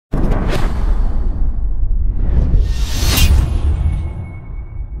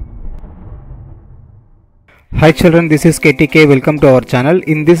Hi children, this is KTK. Welcome to our channel.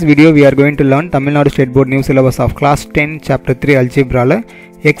 In this video, we are going to learn Tamil Nadu State Board new syllabus of class 10, chapter 3 Algebra.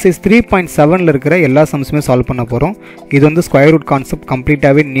 Exercise 3.7 இருக்கிற எல்லா சம்ஸுமே solve பண்ண போகிறோம். இது வந்து square root concept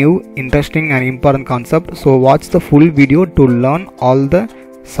கம்ப்ளீட்டாகவே new, interesting and important concept. So watch the full video to learn all the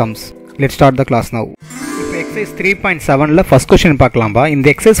sums. Let's start the class now. இப்போ exercise 3.7ல் first question பார்க்கலாம்பா. இந்த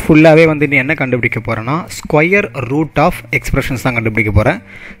exercise ஃபுல்லாகவே வந்து நீ என்ன கண்டுபிடிக்க போகிறேன்னா ஸ்கொயர் ரூட் ஆஃப் எக்ஸ்பிரஷன்ஸ் தான் கண்டுபிடிக்க போகிறேன்.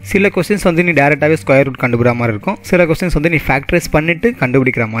 சில கொஸ்டின்ஸ் வந்து நீ டேரெக்டாகவே ஸ்கொயர் ரூட் கண்டுபிடிக்கிற மாதிரி இருக்கும். சில கொஸ்டின்ஸ் வந்து நீ ஃபேக்டரைஸ் பண்ணிவிட்டு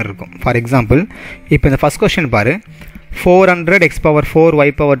கண்டுபிடிக்கிற மாதிரி இருக்கும். ஃபார் எக்ஸாம்பிள், இப்போ இந்த ஃபஸ்ட் கொஸ்டின் பாரு. 400 x power 4 y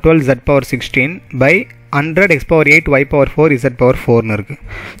power 12 z power 16 by 100 x power 8 y power 4 z power 4 இருக்குது.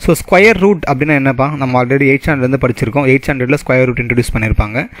 ஸோ ஸ்கொயர் ரூட் அப்படின்னா என்னப்பா, நம்ம ஆல்ரெடி 800 படிச்சிருக்கோம். 800 ஸ்கொயர் ரூட் இன்ட்ரடியூஸ்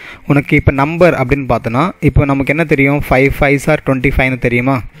பண்ணியிருப்பாங்க. உனக்கு இப்போ நம்பர் அப்படின்னு பார்த்தோன்னா இப்போ நமக்கு என்ன தெரியும், 5 5s are 25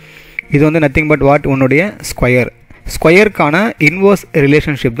 தெரியுமா. இது வந்து நத்திங் பட் வாட், உன்னுடைய ஸ்கொயர். ஸ்கொயருக்கான இன்வர்ஸ்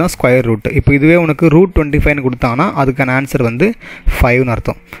ரிலேஷன்ஷிப் தான் ஸ்கொயர் ரூட். இப்போ இதுவே உனக்கு ரூட் 25 கொடுத்தாங்கன்னா அதுக்கான ஆன்சர் வந்து 5னு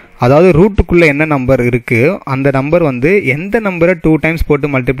அர்த்தம். அதாவது ரூட்டுக்குள்ளே என்ன நம்பர் இருக்குது அந்த நம்பர் வந்து எந்த நம்பரை 2 டைம்ஸ் போட்டு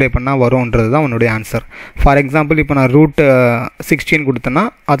மல்டிப்ளை பண்ணால் வரும்ன்றது தான் உன்னுடைய ஆன்சர். ஃபார் எக்ஸாம்பிள், இப்போ நான் ரூட் 16 கொடுத்தேன்னா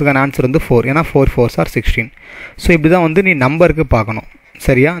அதுக்கான ஆன்சர் வந்து 4, ஏன்னா 4 4s are 16. ஸோ இப்படி தான் வந்து நீ நம்பருக்கு பார்க்கணும்.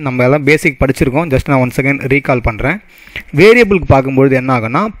 சரியா, நம்ம எல்லாம் பேசிக் படிச்சிருக்கோம். ஜஸ்ட் நான் ஒன்ஸ் அகைன் ரீகால் பண்ணுறேன். வேரியபிளுக்கு பார்க்கும்பொழுது என்ன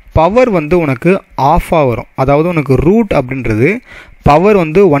ஆகும்னா பவர் வந்து உனக்கு ஆஃபாக வரும். அதாவது உனக்கு ரூட் அப்படின்றது பவர்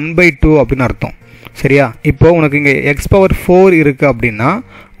வந்து 1/2 அப்படின்னு அர்த்தம். சரியா, இப்போது உனக்கு இங்கே எக்ஸ் பவர் 4 இருக்குது அப்படின்னா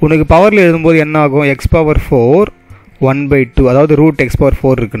உனக்கு பவரில் எழுதும்போது என்ன ஆகும், எக்ஸ் பவர் 4 1/2. அதாவது ரூட் எக்ஸ் பவர்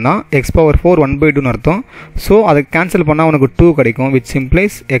 4 இருக்குன்னா எக்ஸ் பவர் 4 1/2ன்னு அர்த்தம். ஸோ அதை கேன்சல் பண்ணால் உனக்கு 2 கிடைக்கும், விச்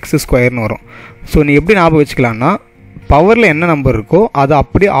சிம்ப்ளைஸ் எக்ஸ் ஸ்கொயர்னு வரும். ஸோ நீ எப்படி ஞாபகம் வச்சுக்கலான்னா பவரில் என்ன நம்பர் இருக்கோ அதை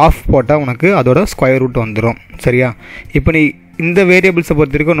அப்படியே ஆஃப் போட்டால் உனக்கு அதோட ஸ்கொயர் ரூட் வந்துடும். சரியா, இப்போ நீ இந்த வேரியபிள்ஸை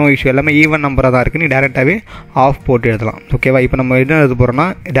பொறுத்த வரைக்கும் நோ இஷ்யூ, எல்லாமே ஈவன் நம்பராக தான் இருக்குது. நீ டேரெக்டாகவே ஆஃப் போட்டு எழுதலாம். ஓகேவா, இப்போ நம்ம என்ன எழுத போகிறோம்னா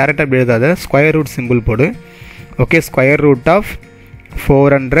டேரெக்டாக இப்படி எழுதாத, ஸ்கொயர் ரூட் சிம்பிள் போடு. Okay, square root of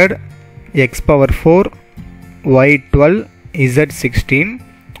 400 x power 4 y 12 z 16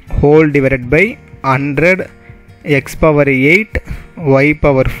 whole divided by 100 x power 8 y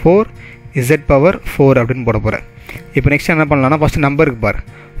power 4 z power 4 அப்படின்னு போட போகிறேன். இப்போ நெக்ஸ்ட் என்ன பண்ணலாம்னா ஃபஸ்ட்டு நம்பருக்கு பார்.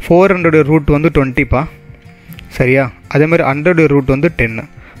 400 ரூட் வந்து 20பா. சரியா, அதேமாதிரி 100 ரூட் வந்து 10.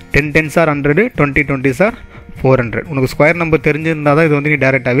 10 10s are 100, 20 20s are 400. உனக்கு ஸ்கொயர் நம்பர் தெரிஞ்சிருந்தால் தான் இது வந்து நீ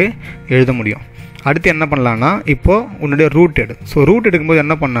டேரெக்டாகவே எழுத முடியும். அடுத்து என்ன பண்ணலான்னா இப்போது உன்னுடைய ரூட் எடு. ஸோ ரூட் எடுக்கும்போது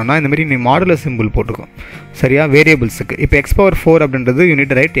என்ன பண்ணலான்னா இந்தமாதிரி நீ மாடுலர் சிம்பிள் போட்டுக்கும். சரியா, வேரியபிள்ஸுக்கு இப்போ எக்ஸ் பவர் 4 அப்படின்றது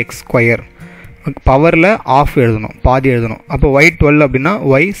யூனிட் ரைட் எக்ஸ் ஸ்கொயர். பவரில் ஆஃப் எழுதணும், பாதி எழுதணும். அப்போ y 12 அப்படின்னா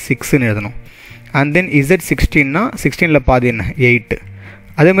y 6ன்னு எழுதணும். அண்ட் தென் z 16னா 16ல் பாதி என்ன 8.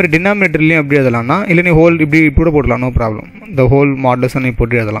 அதே மாதிரி டினாமினேட்டர்லேயும் எப்படி எழுதலாம்னா இல்லை நீ ஹோல் இப்படி கூட போடலாம், நோ ப்ராப்ளம். இந்த ஹோல் மாடுலஸை நீ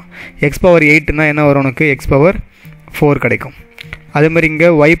போட்டு எழுதலாம். எக்ஸ் பவர் 8னா என்ன வரும் உனக்கு, எக்ஸ் பவர் 4 கிடைக்கும். அதே மாதிரி இங்கே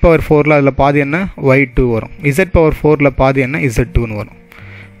y பவர் 4ல் அதில் பாதி என்ன y2 வரும். z பவர் 4ல் பாதி என்ன z2ன்னு வரும்.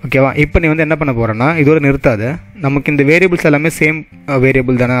 ஓகேவா, இப்போ நீ வந்து என்ன பண்ண போகிறேன்னா இதோட நிறுத்தாத. நமக்கு இந்த வேரியபிள்ஸ் எல்லாமே சேம்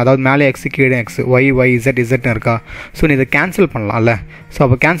வேரியபிள் தானே, அதாவது மேலே எக்ஸ் கீழே எக்ஸ், y y z zன்னு இருக்கா. ஸோ நீ இதை கேன்சல் பண்ணலாம்ல. ஸோ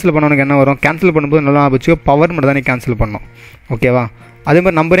அப்போ கேன்சல் பண்ணவனுக்கு என்ன வரும், கேன்சல் பண்ணும்போது நல்லா வச்சுக்கோ, பவர் மட்டும் தான் நீ கேன்சல் பண்ணணும். ஓகேவா, அதே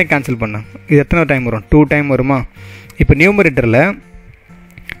மாதிரி நம்பரையும் கேன்சல் பண்ணு. இது எத்தனை டைம் வரும், 2 டைம் வருமா. இப்போ நியூமரேட்டரில்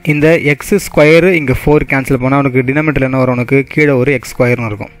இந்த எக்ஸ் ஸ்கொயரு இங்கே 4 கேன்சல் பண்ணால் உனக்கு டினாமினேட்டரில் என்ன வரும், உனக்கு கீழே ஒரு எக்ஸ் ஸ்கொயர்னு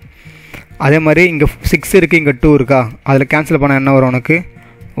இருக்கும். அதே மாதிரி இங்கே 6 இருக்குது, இங்கே 2 இருக்கா, அதில் கேன்சல் பண்ணால் என்ன வரும் உனக்கு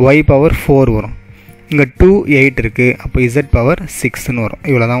y பவர் 4 வரும். இங்கே 2 8 இருக்குது, அப்போ z பவர் 6ன்னு வரும்.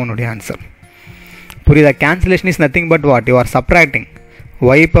 இவ்வளோ தான் உன்னுடைய ஆன்சர். புரியுதா, cancellation is nothing but what, you are subtracting.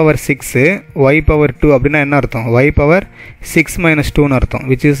 y power 6 y power 2 அப்படின்னா என்ன அர்த்தம், y பவர் 6 - 2ன்னு அர்த்தம்,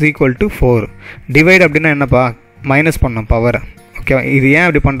 which is equal to 4. Divide அப்படின்னா என்னப்பா, மைனஸ் பண்ணோம் பவரை. ஓகேவா, இது ஏன்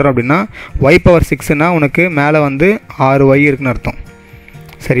அப்படி பண்ணுறோம் அப்படின்னா y பவர் 6னா உனக்கு மேலே வந்து 6y இருக்குன்னு அர்த்தம்.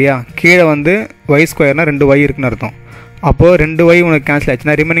 சரியா, கீழே வந்து y ஸ்கொயர்னால் 2y இருக்குன்னு அர்த்தம். அப்போது 2y உனக்கு கேன்சல்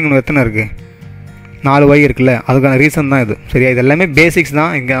ஆச்சுன்னா ரிமைனிங் உனக்கு எத்தனை இருக்குது, 4y இருக்குல்ல. அதுக்கான ரீசன் தான் இது. சரியா, இது எல்லாமே பேசிக்ஸ்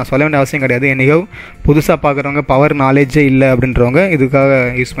தான், இங்கே நான் சொல்ல வேண்டிய அவசியம் கிடையாது. என்னையோ புதுசாக பார்க்குறவங்க, பவர் நாலேஜே இல்லை அப்படின்றவங்க இதுக்காக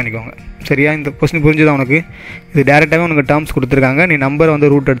யூஸ் பண்ணிக்கோங்க. சரியா, இந்த கொஸ்டின் புரிஞ்சுதான் உனக்கு. இது டேரெக்டாகவே உனக்கு டேர்ம்ஸ் கொடுத்துருக்காங்க. நீ நம்பர் வந்து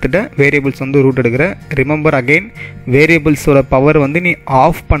ரூட் எடுத்துகிட்ட, வேரியபிள்ஸ் வந்து ரூட் எடுக்கிற. ரிமெம்பர் அகெயின், வேரியபிள்ஸோட பவர் வந்து நீ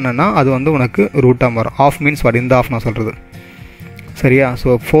ஆஃப் பண்ணனா அது வந்து உனக்கு ரூட்டாக மாறும். ஆஃப் மீன்ஸ் வாட், இந்த ஆஃப் நான் சொல்கிறது. சரியா,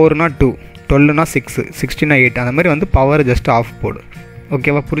 ஸோ 4னா 2, 12னா 6, 16னா 8, அந்த மாதிரி வந்து பவர் ஜஸ்ட் ஆஃப் போடு.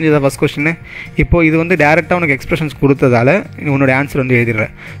 ஓகேவா, புரிஞ்சதா ஃபஸ்ட் கொஸ்டின். இப்போது இது வந்து டேரெக்டாக உனக்கு எக்ஸ்பிரஷன்ஸ் கொடுத்ததால உன்னோட ஆன்சர் வந்து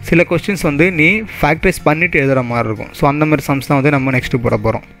எழுதிடுறேன். சில கொஸ்டின்ஸ் வந்து நீ ஃபேக்டரைஸ் பண்ணிவிட்டு எழுதுகிற மாதிரி இருக்கும். ஸோ அந்த மாதிரி சம்ஸ் தான் வந்து நம்ம நெக்ஸ்ட்டு போட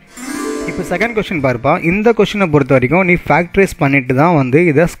போகிறோம். இப்போ செகண்ட் கொஸ்டின் பாருப்பா. இந்த கொஸ்டினை பொறுத்த வரைக்கும் நீ ஃபேக்டரைஸ் பண்ணிட்டு தான் வந்து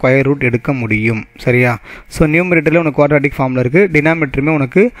இதை ஸ்கொயர் ரூட் எடுக்க முடியும். சரியா? ஸோ நியூமரேட்டரில் உனக்கு குவாட்ராட்டிக் ஃபார்மில் இருக்குது, டினாமினேட்டருமே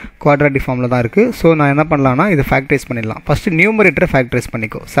உனக்கு குவாட்ராட்டிக் ஃபார்மில் தான் இருக்குது. ஸோ நான் என்ன பண்ணலாம்னா இதை ஃபேக்டரைஸ் பண்ணிடலாம். ஃபஸ்ட்டு நியூமரேட்டரை ஃபேக்டரைஸ்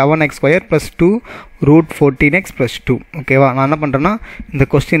பண்ணிக்கோ. 7x² + 2 √14x + 2. ஓகேவா? நான் என்ன பண்ணுறேன்னா இந்த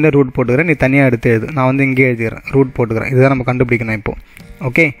கொஸ்டினில் ரூட் போட்டுக்கிறேன், நீ தனியாக எடுத்து எழுது. நான் வந்து இங்கே எழுதிக்கிறேன், ரூட் போட்டுக்கிறேன். இதுதான் நம்ம கண்டுபிடிக்கணும் இப்போது.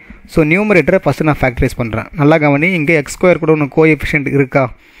 ஓகே, ஸோ நியூமரேட்டரை ஃபஸ்ட்டு நான் ஃபேக்டரைஸ் பண்ணுறேன். நல்லா கவனி, இங்கே x² கூட உனக்கு கோஎஃபிஷியன்ட் இருக்கா?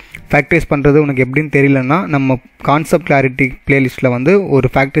 ஃபேக்டரைஸ் பண்ணுறது உனக்கு எப்படின்னு தெரியலன்னா நம்ம கான்செப்ட் கிளாரிட்டி பிளேலிஸ்ட்டில் வந்து ஒரு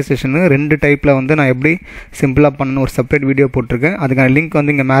ஃபேக்டரைசேஷனு 2 டைப்பில் வந்து நான் எப்படி சிம்பிளாக பண்ணணும் ஒரு செப்பரேட் வீடியோ போட்டிருக்கேன். அதுக்கான லிங்க்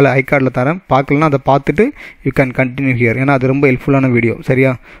வந்து இங்கே மேலே ஐகார்டில் தரேன். பார்க்கலன்னா அதை பார்த்துட்டு யூ கேன் கண்டினியூ ஹியர். ஏன்னா அது ரொம்ப ஹெல்ப்ஃபுல்லான வீடியோ.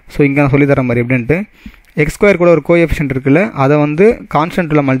 சரியா? ஸோ இங்கே நான் சொல்லித்தரேன் மாதிரி எப்படின்ட்டு. x² கூட ஒரு கோஎஃபிஷியன்ட் இருக்குல்ல, அதை வந்து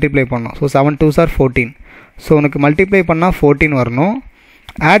கான்ஸ்டன்ட்டில் மல்டிப்ளை பண்ணணும். So 7 2s are 14. ஸோ உனக்கு மல்டிப்ளை பண்ணால் 14 வரணும்.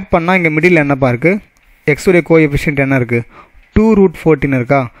 ஆட் பண்ணால் இங்கே மிடில் என்னப்பா இருக்குது? x உடைய கோஎஃபிஷியன்ட் என்ன இருக்குது? 2√14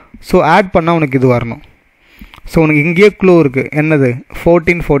 இருக்கா? ஸோ ஆட் பண்ணால் உனக்கு இது வரணும். ஸோ உனக்கு இங்கேயே க்ளூ இருக்குது. என்னது?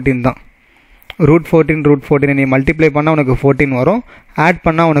 14 தான். √14 நீ மல்டிப்ளை பண்ணால் உனக்கு 14 வரும். ஆட்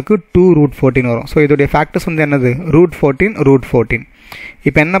பண்ணால் உனக்கு 2√14 வரும். ஸோ இதோடைய ஃபேக்டர்ஸ் வந்து என்னது? √14.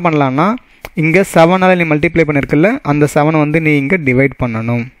 இப்போ என்ன பண்ணலான்னா இங்கே 7ஆல் நீ மல்டிப்ளை பண்ணியிருக்கல, அந்த 7 வந்து நீ இங்கே டிவைட்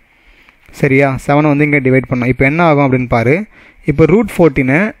பண்ணணும். சரியா? 7 வந்து இங்கே டிவைட் பண்ணணும். இப்போ என்ன ஆகும் அப்படின்னு பாரு. இப்போ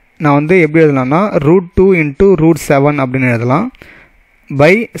 √14 நான் வந்து எப்படி எழுதலாம்னா √2 × √7 அப்படின்னு எழுதலாம்.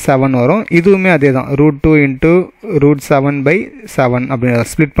 பை 7 வரும். இதுவுமே அதே தான், √2 × √7/7 அப்படின்னு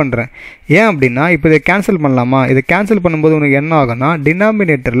ஸ்ப்ளிட் பண்ணுறேன். ஏன் அப்படின்னா இப்போ இதை கேன்சல் பண்ணலாமா? இதை கேன்சல் பண்ணும்போது உனக்கு என்ன ஆகும்னா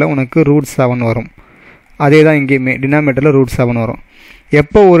டினாமினேட்டரில் உனக்கு √7 வரும். அதே தான் இங்கேயுமே டினாமினேட்டரில் √7 வரும்.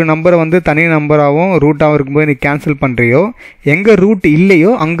 எப்போ ஒரு நம்பரை வந்து தனி நம்பராகவும் ரூட்டாகவும் இருக்கும்போது நீ கேன்சல் பண்ணுறியோ, எங்கே ரூட்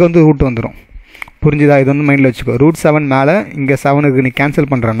இல்லையோ அங்கே வந்து ரூட் வந்துடும். புரிஞ்சுதா? இது வந்து மைண்டில் வச்சுக்கோ. √7 மேலே இங்கே 7க்கு நீ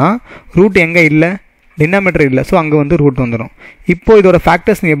கேன்சல் பண்ணுறேன்னா ரூட் எங்கே இல்லை? டினாமினேட்டர் இல்லை. ஸோ அங்கே வந்து ரூட் வந்துடும். இப்போ இதோட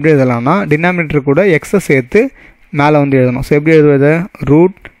ஃபேக்டர்ஸ் நீ எப்படி எழுதலாம்னா டினாமினேட்டர் கூட எக்ஸை சேர்த்து மேலே வந்து எழுதணும். ஸோ எப்படி எழுதுவது?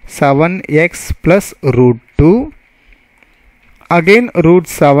 √7x + √2 அகெயின்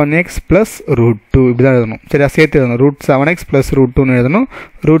 √7x + √2 இப்படி தான் எழுதணும். சரியா? சேர்த்து எழுதணும். √7x + √2ன்னு எழுதணும்,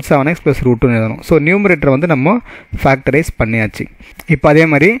 √7x + √2ன்னு எழுதணும். ஸோ நியூமரேட்டரை வந்து நம்ம ஃபேக்டரைஸ் பண்ணியாச்சு. இப்போ அதே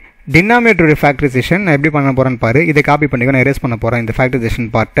மாதிரி டினாமினேட்டருடைய ஃபேக்டரைசேஷன் நான் எப்படி பண்ண போகிறேன்னு பாரு. இதை காப்பி பண்ணிக்க, நான் எரேஸ் பண்ண போகிறேன் இந்த ஃபேக்டரைசேஷன்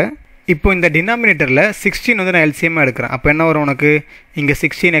பார்ட்டை. இப்போ இந்த டினாமினேட்டரில் 16 வந்து நான் எல்சிஎம்மாக எடுக்கிறேன். அப்போ என்ன வரும் உனக்கு? இங்கே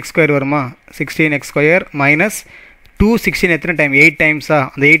 16x² வருமா? 16x² - 2 16 எத்தனை டைம்? 8 டைம்ஸா?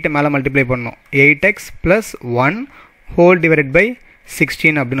 அந்த 8 மேலே மல்டிப்ளை பண்ணணும். 8x + 1 /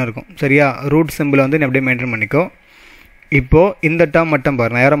 16 அப்படின்னு இருக்கும். சரியா? ரூட் சிம்பிள் வந்து நீ அப்படியே மெயின்டைன் பண்ணிக்கோ. இப்போது இந்த டேர்ம் மட்டும்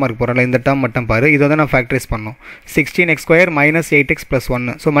பாரு, நான் ஏரோ மார்க் போகிறேன்ல, இந்த டேர்ம் மட்டும் பாரு. இதை வந்து நான் ஃபேக்டரைஸ் பண்ணணும். 16x² - 8x +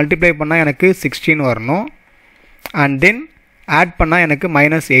 1. ஸோ மல்டிப்ளை பண்ணால் எனக்கு 16 வரணும். அண்ட் தென் ஆட் பண்ணால் எனக்கு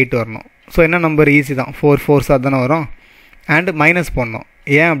 -8 வரணும். ஸோ என்ன நம்பர்? ஈஸி தான், 4 4s தானே வரும். அண்டு மைனஸ் போடணும்.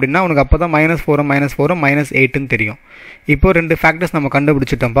 ஏன் அப்படின்னா உனக்கு அப்போ தான் -4 -8ன்னு தெரியும். இப்போது 2 ஃபேக்டர்ஸ் நம்ம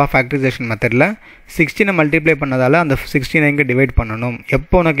கண்டுபிடிச்சிட்டோம்ப்பா ஃபேக்டரைசேஷன் மெத்தடில். 16 மல்டிப்ளை பண்ணதால் அந்த 16 இங்கே டிவைட் பண்ணணும்.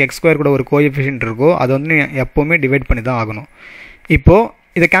 எப்போ உனக்கு x² கூட ஒரு கோஎஃபிஷியன்ட் இருக்கோ அதை வந்து நீ எப்போவுமே டிவைட் பண்ணி தான் ஆகணும். இப்போது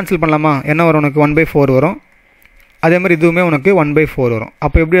இதை கேன்சல் பண்ணலாமா? என்ன வரும் உனக்கு? 1/4 வரும். அதே மாதிரி இதுவுமே உனக்கு 1/4 வரும்.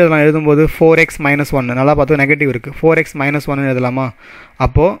 அப்போ எப்படி அதெல்லாம் எழுதும்போது 4x - 1 நல்லா பார்த்து நெகட்டிவ் இருக்குது. 4x - 1ன்னு எழுதலாமா?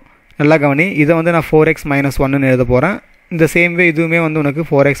 அப்போது நல்லா கவனி, இதை வந்து நான் 4x - 1ன்னு எழுத போகிறேன். இந்த சேம் வே இதுவுமே வந்து உனக்கு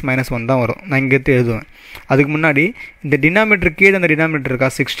 4x - 1 தான் வரும். நான் இங்கே எடுத்து எழுதுவேன். அதுக்கு முன்னாடி இந்த டினாமினேட்டர் கீழே அந்த டினாமினேட்டர் இருக்கா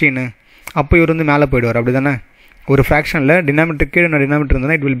 16, அப்போ இவர் வந்து மேலே போயிடுவார். அப்படி தானே? ஒரு ஃப்ராக்ஷனில் டினாமினேட்டர் கீழே நான் டினாமினேட்டர்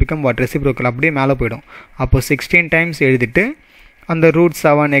இருந்ததுன்னா it will become what? Reciprocal. அப்படியே மேலே போயிடும். அப்போது 16 டைம்ஸ் எழுதிட்டு அந்த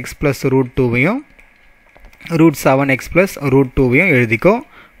 √7x + √2வையும் √7x + √2வையும் எழுதிக்கோ.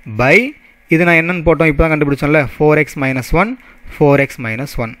 பை இது நான் என்னென்னு போட்டோம் இப்போ தான் கண்டுபிடிச்சோம்ல, 4x - 1 4x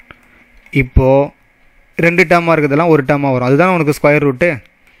 - 1. இப்போது 2 டேர்மாக இருக்கிறதெல்லாம் ஒரு டேர்மாக வரும். அதுதான் உனக்கு ஸ்கொயர் ரூட்டு.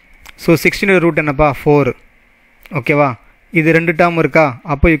 ஸோ 16 ரூட் என்னப்பா? 4. ஓகேவா? இது 2 டேர்ம் இருக்கா?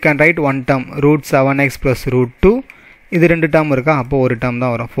 அப்போ you can write 1 term √7x + √2. இது 2 டேர்ம் இருக்கா? அப்போது ஒரு டேர்ம்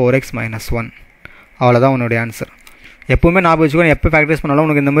தான் வரும் 4x - 1. அவ்வளோதான் உன்னுடைய ஆன்சர். எப்போவுமே ஞாபகம் வச்சுக்கோ, எப்போ ஃபேக்டரைஸ் பண்ணாலும்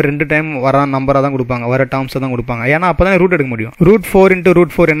உனக்கு இந்த மாதிரி 2 டைம் வர நம்பராக தான் கொடுப்பாங்க, வர டேர்ம்ஸை தான் கொடுப்பாங்க. ஏன்னா அப்போ தான் ரூட் எடுக்க முடியும். √4 ×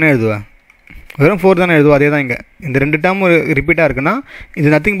 √4 என்ன எழுதுவேன்? வெறும் 4 தானே எழுதுவோம். அதே தான் இங்கே இந்த 2 டேர்ம் ரிப்பீட்டாக இருக்குன்னா இது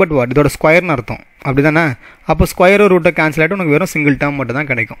நத்திங் பட் வாட்? இதோட ஸ்கொயர்னு அர்த்தம். அப்படி தானே? அப்போ ஸ்கொயரோ ரூட்டை கேன்சல் ஆகிட்டு உனக்கு வெறும் சிங்கிள் டேர்ம் மட்டும் தான்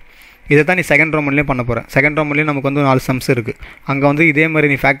கிடைக்கும். இதை தான் நீ செகண்ட் ரோமன்லேயும் பண்ண போகிறேன். செகண்ட் ரோமன்லேயும் நமக்கு வந்து 4 சம்ஸ் இருக்குது. அங்கே வந்து இதே மாதிரி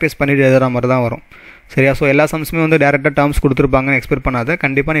நீ ஃபேக்டரைஸ் பண்ணிட்டு எழுதுகிற மாதிரி தான் வரும். சரியா? ஸோ எல்லா சம்ஸுமே வந்து டேரெக்டாக டேர்ம்ஸ் கொடுத்துருப்பாங்கன்னு எக்ஸ்பெக்ட் பண்ணாத.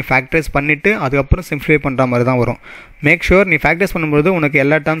 கண்டிப்பாக நீ ஃபேக்டரைஸ் பண்ணிவிட்டு அதுக்கப்புறம் சிம்ப்ளிஃபை பண்ணுற மாதிரி தான் வரும். மேக் ஷூர் நீ ஃபேக்டரைஸ் பண்ணும்போது உனக்கு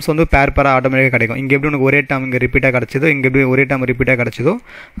எல்லா டேர்ம்ஸ் வந்து பேராக ஆட்டோமேட்டிக்காக கிடைக்கும். இங்கே எப்படி உனக்கு ஒரே டேர்ம் இங்கே ரிப்பீட்டாக கிடச்சிதோ, இங்கே எப்படி ஒரே டேர்ம் ரிப்பீட்டாக கிடச்சிதோ,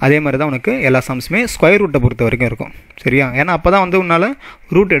 அதே மாதிரி தான் உனக்கு எல்லா சம்ஸுமே ஸ்கொயர் ரூட்டை பொறுத்த வரைக்கும் இருக்கும். சரியா? ஏன்னா அப்போ தான் வந்து உன்னால்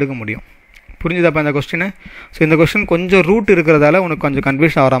ரூட் எடுக்க முடியும். புரிஞ்சுதாப்பா இந்த கொஸ்டின்? ஸோ இந்த கொஸ்டின் கொஞ்சம் ரூட் இருக்கிறதால உனக்கு கொஞ்சம்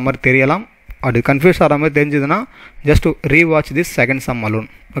கன்ஃபியூஸ் ஆகிற மாதிரி தெரியலாம். அது கன்ஃபியூஸ் ஆகிற மாதிரி தெரிஞ்சதுன்னா just rewatch this second sum alone.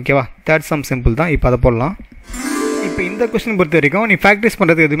 ஓகேவா? தேர்ட் சம் சிம்பிள் தான். இப்போ அதை போடலாம். இப்போ இந்த கொஸ்டின் பொறுத்த வரைக்கும் நீ ப்ராக்டிஸ்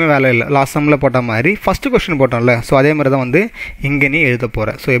பண்ணுறது எதுவுமே வேலை இல்லை. லாஸ்ட் சம்மில் போட்ட மாதிரி ஃபஸ்ட்டு கொஸ்டின் போட்டோம்ல, ஸோ அதே மாதிரி தான் வந்து இங்கே நீ எழுத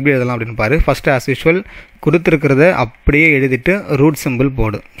போகிற. ஸோ எப்படி எழுதலாம் அப்படின்னு பாரு. ஃபஸ்ட்டு ஆஸ் யூஷுவல் கொடுத்துருக்கிறத அப்படியே எழுதிட்டு ரூட் சிம்பிள்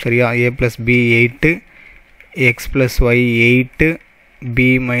போடு. சரியா? a + b 8, x + y 8, b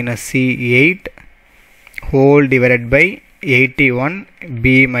 - c 8 whole divided by 81, b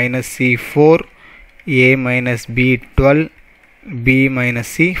 - c 4, a - b 12, b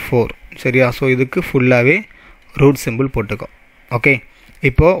 - c 4. சரியா? ஸோ இதுக்கு ஃபுல்லாகவே ரூட் சிம்பிள் போட்டுக்கோ. ஓகே,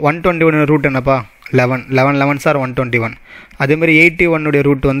 இப்போது 121 ரூட் என்னப்பா? 11. 11 11s are 121. அதேமாதிரி 81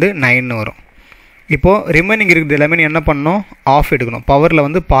 ரூட் வந்து 9 வரும். இப்போது ரிமைனிங் இருக்குது எல்லாமே நீ என்ன பண்ணணும்? ஆஃப் எடுக்கணும். பவரில்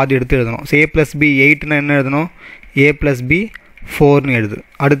வந்து பாதி எடுத்து எழுதணும். ஸோ a + b 8னா என்ன எழுதணும்? a + b 4னு எழுது.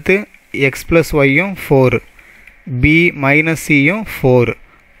 அடுத்து x + yயும் 4, b - cயும் 4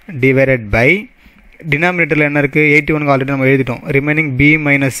 டிவைடட் பை டினாமினேட்டரில் என்ன இருக்குது? 81க்கு ஆல்ரெடி நம்ம எழுதிட்டோம். ரிமைனிங் b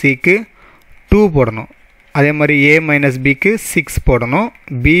 - cக்கு 2 போடணும். அதே மாதிரி a - bக்கு 6 போடணும்,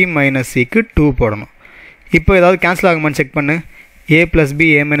 b - cக்கு 2 போடணும். இப்போ ஏதாவது கேன்சல் ஆகுமான்னு செக் பண்ணு. a + b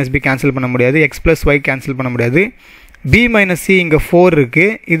a - b cancel பண்ண முடியாது, x + y கேன்சல் பண்ண முடியாது. b - c இங்கே 4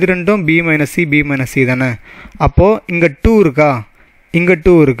 இருக்குது, இது ரெண்டும் b - c b - c தானே. அப்போது இங்கே 2 இருக்கா? இங்கே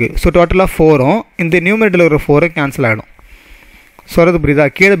 2 இருக்குது. ஸோ டோட்டலாக 4ம் இந்த நியூமரேட்டரில் இருக்கிற 4 கேன்சல் ஆகிடும். சொல்கிறது புரியுதா?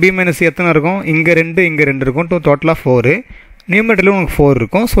 கீழே b - c எத்தனை இருக்கும்? இங்கே 2 இங்கே 2 இருக்கும். டோட்டலாக 4. நியூமரேட்டரில் உனக்கு 4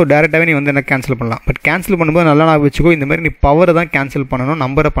 இருக்கும். ஸோ டேரெக்டாகவே நீ வந்து என்ன கேன்சல் பண்ணலாம். பட் கேன்சல் பண்ணும்போது நல்லா நான் வச்சுக்கோ, இந்த மாதிரி நீ பவரை தான் கேன்சல் பண்ணணும்,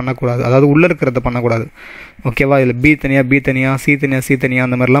 நம்பரை பண்ணக்கூடாது. அதாவது உள்ளே இருக்கிறத பண்ணக்கூடாது. ஓகேவா? இதில் b தனியாக b தனியாக c தனியாக c தனியாக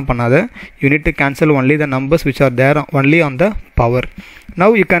அந்த மாதிரிலாம் பண்ணாத. You need to cancel only the numbers which are there only on the power. Now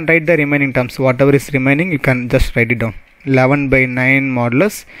you can write the remaining terms. Whatever is remaining you can just write it down. 11/9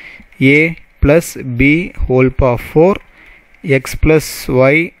 modulus a + b whole power 4 x +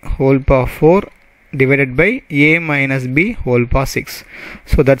 y whole power 4 divided by a - b whole power 6.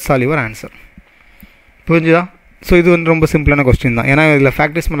 So that's all your answer. புரிஞ்சுதா? So இது வந்து ரொம்ப சிம்பிளான question தான். ஏன்னா இதில்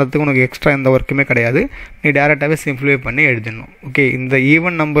practice பண்ணுறதுக்கு உனக்கு எக்ஸ்ட்ரா எந்த ஒர்க்குமே கிடையாது. நீ டேரெக்டாகவே சிம்பிளிஃபை பண்ணி எழுதணும். ஓகே, இந்த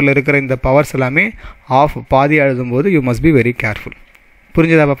ஈவன் நம்பரில் இருக்கிற இந்த பவர்ஸ் எல்லாமே ஆஃப் பாதி எழுதும்போது you must be very careful.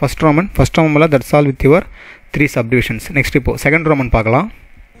 புரிஞ்சுதா? First ரோமனில் that's all with your 3 subdivisions. Next இப்போது செகண்ட் ரோமன் பார்க்கலாம்.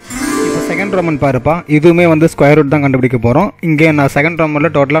 இப்போ செகண்ட் ரோமன் பாருப்பா, இதுவுமே வந்து ஸ்கொயர் ரூட் தான் கண்டுபிடிக்க போகிறோம். இங்கே நான் செகண்ட்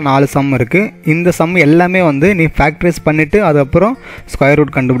ரோமனில் டோட்டலாக 4 சம் இருக்குது. இந்த சம் எல்லாமே வந்து நீ ஃபேக்டரைஸ் பண்ணிவிட்டு அதுக்கப்புறம் ஸ்கொயர்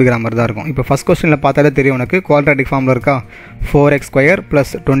ரூட் கண்டுபிடிக்கிற மாதிரி தான் இருக்கும். இப்போ ஃபஸ்ட் கொஸ்டினில் பார்த்தாலே தெரியும் உனக்கு, குவாட்ராட்டிக் ஃபார்மில் இருக்கா? 4x²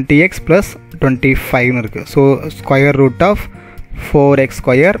 + 20x + 25னு இருக்குது. So square root of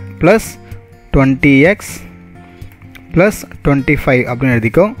 4x² + 20x + 25 அப்படின்னு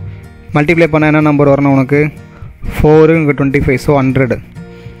எழுதிக்கோ. மல்டிப்ளை பண்ண என்ன நம்பர் வரணும் உனக்கு? 4 இங்கே 25, ஸோ 100.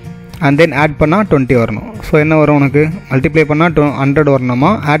 அண்ட் தென் ஆட் பண்ணால் 20 வரணும். ஸோ என்ன வரும் உனக்கு? மல்டிப்ளை பண்ணால் 100 வரணுமா,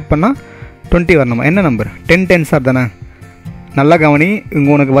 ஆட் பண்ணால் 20 வரணுமா? என்ன நம்பர்? 10 10s தானே. நல்லா கவனி,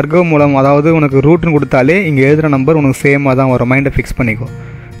 இங்கே உனக்கு வர்க்க மூலம் அதாவது உனக்கு ரூட்னு கொடுத்தாலே இங்கே எழுதுகிற நம்பர் உனக்கு சேமாக தான் வரும். மைண்டை ஃபிக்ஸ் பண்ணிக்கோ.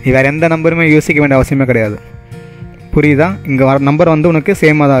 நீ வேறு எந்த நம்பருமே யோசிக்க வேண்டிய அவசியமே கிடையாது. புரியுதா? இங்கே வர நம்பர் வந்து உனக்கு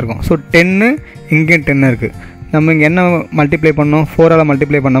சேமாக தான் இருக்கும். ஸோ 10 இங்கேயும் 10 இருக்குது. நம்ம இங்கே என்ன மல்டிப்ளை பண்ணணும்? 4ஆல்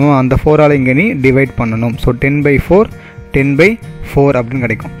மல்டிப்ளை பண்ணணும். அந்த 4ஆல் இங்கே நீ டிவைட் பண்ணணும். ஸோ 10/4 10/4 அப்படின்னு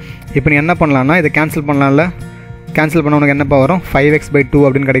கிடைக்கும். இப்போ நீ என்ன பண்ணலான்னா இதை கேன்சல் பண்ணலாம்ல. கேன்சல் பண்ண உனக்கு என்னப்பா வரும்? 5x/2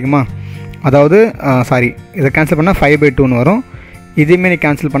 அப்படின்னு கிடைக்குமா? அதாவது இதை கேன்சல் பண்ணால் 5/2ன்னு வரும். இதையுமே நீ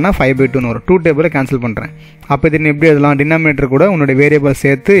கேன்சல் பண்ணால் 5/2ன்னு வரும். 2 டேபிளை கேன்சல் பண்ணுறேன். அப்போ இது நீ எப்படி எழுதலாம்? டினாமினேட்டர் கூட உன்னுடைய வேரியபிள்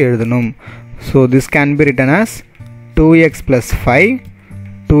சேர்த்து எழுதணும். So this can be written as 2x + 5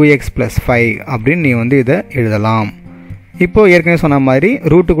 2x + 5 அப்படின்னு நீ வந்து இதை எழுதலாம். இப்போது ஏற்கனவே சொன்ன மாதிரி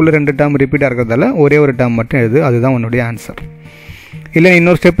ரூட்டுக்குள்ளே 2 டேர்ம் ரிப்பீட்டாக இருக்கிறதால ஒரே ஒரு டேர்ம் மட்டும் எழுது. அதுதான் உன்னுடைய ஆன்சர். இல்லை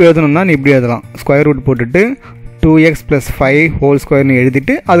இன்னொரு ஸ்டெப் எழுதணும்னா நீ இப்படி எழுதலாம். ஸ்கொயர் ரூட் போட்டுட்டு 2x + 5 ஹோல் ஸ்கொயர்னு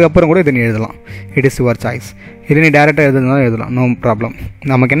எழுதிட்டு அதுக்கப்புறம் கூட இதை நீ எழுதலாம். It is your choice. இல்லை நீ டேரெக்டாக எழுதுனாலும் எழுதலாம், நோ ப்ராப்ளம்.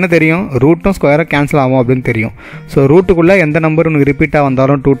 நமக்கு என்ன தெரியும்? ரூட்டும் ஸ்கொயராக கேன்சல் ஆகும் அப்படின்னு தெரியும். ஸோ ரூட்டுக்குள்ளே எந்த நம்பர் உனக்கு ரிப்பீட்டாக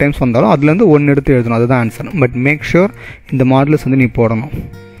வந்தாலும் 2 டைம்ஸ் வந்தாலும் அதுலேருந்து 1 எடுத்து எழுதணும். அதுதான் ஆன்சர். பட் மேக் ஷூர் இந்த மாடல்ஸ் வந்து நீ போடணும்.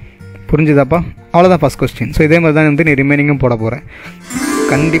 புரிஞ்சுதாப்பா? அவ்வளோதான் ஃபஸ்ட் கொஸ்டின். ஸோ இதே மாதிரி தான் வந்து நீ ரிமைனிங்கும் போட போகிறேன்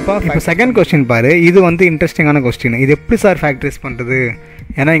கண்டிப்பாக. இப்போ செகண்ட் கொஸ்டின் பாரு, இது வந்து இன்ட்ரெஸ்டிங்கான கொஸ்டின். இது எப்படி சார் ஃபேக்டரைஸ் பண்ணுறது?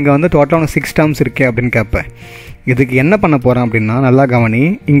 ஏன்னா இங்கே வந்து டோட்டலாக உனக்கு 6 டேர்ம்ஸ் இருக்கே அப்படின்னு கேட்பேன். இதுக்கு என்ன பண்ண போகிறேன் அப்படின்னா, நல்லா கவனி.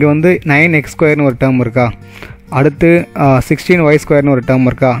 இங்கே வந்து 9x² ஒரு டேர்ம் இருக்கா, அடுத்து 16y² ஒரு டேர்ம்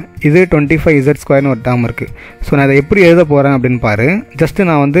இருக்கா, இது 25z² ஒரு டேர்ம் இருக்குது. ஸோ நான் இதை எப்படி எழுத போகிறேன் அப்படின்னு பாரு. ஜஸ்ட்டு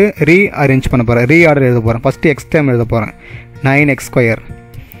நான் வந்து ரீஅரேஞ்ச் பண்ண போகிறேன், ரீஆர்டர் எழுத போகிறேன். ஃபஸ்ட்டு x டேர்ம் எழுத போகிறேன், 9x².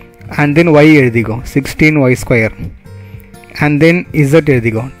 And then y எழுதிக்கோ, 16y². And then z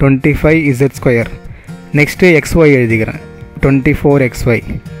எழுதிக்கோ, 25z². Next xy எழுதிக்கிறேன், 24xy.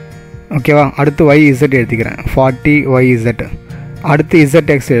 ஓகேவா. அடுத்து YZ எழுதிக்கிறேன் 40YZ. அடுத்து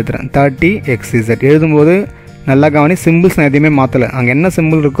ZX எழுதுகிறேன் 30XZ. எழுதும்போது நல்லா கவனி, சிம்பிள்ஸ் நான் எதையுமே மாற்றலை, அங்கே என்ன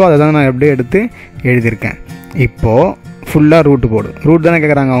சிம்பிள் இருக்கோ அதை தான் நான் எப்படியே எடுத்து எழுதியிருக்கேன். இப்போது ஃபுல்லாக ரூட்டு போடு, ரூட் தானே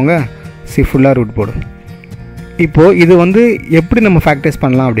கேட்குறாங்க அவங்க, ஃபுல்லாக ரூட் போடு. இப்போது இது வந்து எப்படி நம்ம ஃபேக்டரைஸ்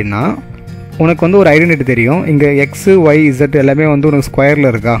பண்ணலாம் அப்படின்னா, உனக்கு வந்து ஒரு ஐடென்டிட்டி தெரியும், இங்கே XYZ எல்லாமே வந்து உனக்கு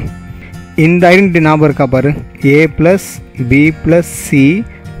ஸ்கொயரில் இருக்கா. இந்த ஐடென்டிட்டி ஞாபகம் இருக்கா பாரு, A + B + C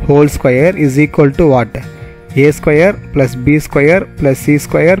whole square is equal to what, A square plus B square plus C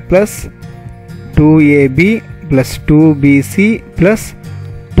square plus 2AB plus 2BC plus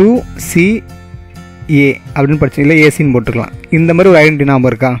 2CA அப்படின்னு படிச்சு, இல்லை ஏசின்னு போட்டுக்கலாம். இந்த மாதிரி ஒரு ஐடென்டிட்டி ஞாபகம்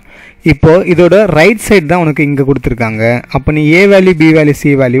இருக்கா. இப்போது இதோட ரைட் சைடு தான் உனக்கு இங்கே கொடுத்துருக்காங்க. அப்போ நீ A value B value C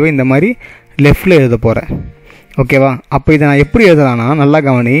வேல்யூவை இந்த மாதிரி லெஃப்டில் எழுத போகிற. ஓகேவா. அப்போ இதை நான் எப்படி எழுதலான்னா, நல்லா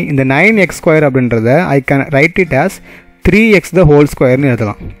கவனி, இந்த 9x² அப்படின்றத I can write it as 3x the whole ஸ்கொயர்னு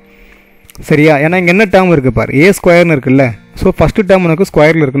எழுதலாம். சரியா. ஏன்னா இங்கே என்ன டேர்ம் இருக்குது பாரு, A ஸ்கொயர்னு இருக்குல்ல. ஸோ ஃபஸ்ட்டு டேர்ம் உனக்கு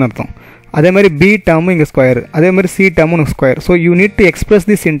ஸ்கொயரில் இருக்குன்னு அர்த்தம். அதே மாதிரி B டேர்மும் இங்கே ஸ்கொயர், அதே மாதிரி C டேர்மும் உனக்கு square. So you need to express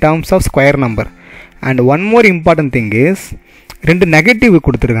this in terms of square number. And one more important thing is, 2 negative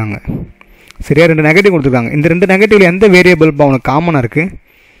கொடுத்துருக்காங்க. சரியா, 2 நெகட்டிவ் கொடுத்துருக்காங்க. இந்த 2 நெகட்டிவில் எந்த வேரியபிள் உனக்கு காமனாக இருக்குது,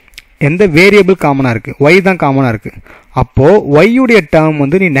 எந்த வேரியபிள் காமனாக இருக்குது, y தான் காமனாக இருக்குது. அப்போது y-உடைய டேர்ம்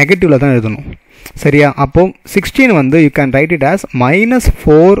வந்து நீ நெகட்டிவில் தான் எழுதணும். சரியா. அப்போது 16 வந்து you can write it as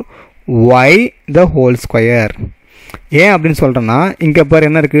 -4y the whole square. ஏன் அப்படின்னு சொல்கிறேன்னா, இங்கே பாரு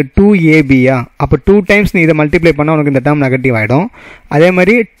என்ன இருக்குது, 2AB-யா. அப்போ 2 டைம்ஸ் நீ இதை மல்டிப்ளை பண்ணால் உனக்கு இந்த டேர்ம் நெகட்டிவ் ஆகிடும். அதே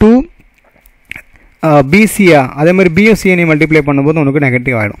மாதிரி 2BC-யா, அதே மாதிரி B C நீ மல்டிப்ளை பண்ணும்போது உனக்கு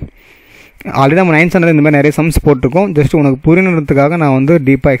நெகட்டிவ் ஆகிடும். ஆல்ரெடி நம்ம 9th ஸ்டாண்டர்ட் இந்த மாதிரி நிறைய சம்ஸ் போட்டிருக்கோம். ஜஸ்ட் உனக்கு புரியணுன்றதுக்காக நான் வந்து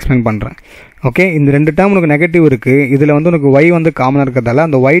டீப்பாக எக்ஸ்பிளைன் பண்ணுறேன். ஓகே. இந்த 2 டேர்ம் உனக்கு நெகட்டிவ் இருக்குது. இதில் வந்து உனக்கு y வந்து காமனாக இருக்கிறதால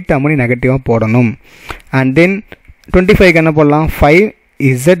அந்த y டேர்ம் நீ நெகட்டிவாக போடணும். அண்ட் தென் 25க்கு என்ன போடலாம்,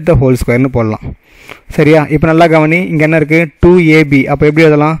 5z த ஹோல் ஸ்கொயர்னு போடலாம். சரியா. இப்போ நல்லா கவனி, இங்கே என்ன இருக்குது, 2AB. அப்போ எப்படி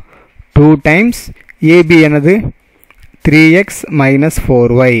எழுதலாம், 2 டைம்ஸ் AB என்னது 3x -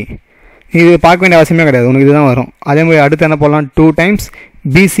 4y. இது பார்க்க வேண்டிய அவசியமே கிடையாது, உனக்கு இதுதான் வரும். அதே மாதிரி அடுத்து என்ன போடலாம், 2 டைம்ஸ்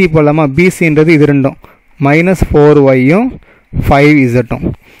BC போடலாமா. BCன்றது இது ரெண்டும், -4yயும் 5zம்.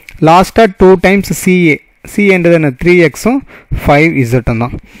 லாஸ்ட்டாக 2 டைம்ஸ் CA. CAன்றது என்ன, 3xம் 5zம்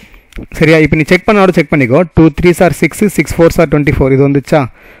தான். சரியா. இப்போ நீ செக் பண்ணோட செக் பண்ணிக்கோ. 2 3s are 6, 6 4s are 24 இது வந்துச்சா.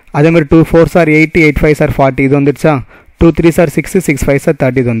 அதே மாதிரி 2 4s are 8, 8 5s are 40 இது வந்துருச்சா. 2 3s are 6, 6 5s are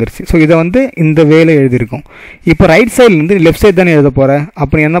 30 இது வந்துருச்சு. ஸோ இதை வந்து இந்த வேலை எழுதியிருக்கும். இப்போ ரைட் சைட்லேருந்து லெஃப்ட் சைடு தானே எழுத போகிற.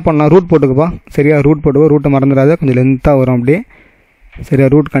 அப்போ நீ என்ன பண்ணலாம், ரூட் போட்டுக்கப்பா. சரியா, ரூட் போட்டுக்கோ. ரூட்டை மறந்துடாத, கொஞ்சம் லென்த்தாக வரும் அப்படியே. சரியா,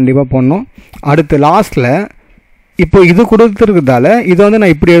 ரூட் கண்டிப்பாக போடணும். அடுத்து லாஸ்ட்டில் இப்போ இது கொடுத்துருக்கிறதால இதை வந்து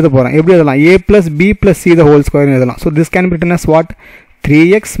நான் இப்படி எழுத போகிறேன். எப்படி எழுதலாம், A + B + C the whole ஸ்கொயர்னு எழுதலாம். So this can be written as what,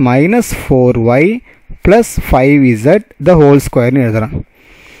 3x - 4y + 5z the whole ஸ்கொயர்னு எழுதுகிறேன்.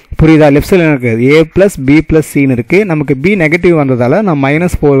 புரியுதா. லெஃப்ட் சைடில் என்ன இருக்குது, A + B + Cன்னு இருக்குது. நமக்கு B நெகட்டிவ் வந்ததால் நான்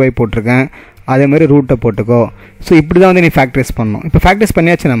 -4y போட்டிருக்கேன். அதேமாதிரி ரூட்டை போட்டுக்கோ. ஸோ இப்படி தான் வந்து நீ ஃபேக்டரைஸ் பண்ணணும். இப்போ ஃபேக்டரைஸ்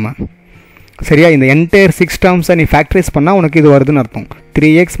பண்ணியாச்சு நம்ம. சரியா. இந்த என்டையர் 6 டேர்ம்ஸை நீ ஃபேக்டரைஸ் பண்ணால் உனக்கு இது வருதுன்னு அர்த்தம்.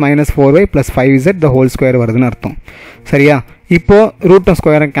 3x - 4y + 5z the whole square வருதுன்னு அர்த்தம். சரியா. இப்போது ரூட்டும்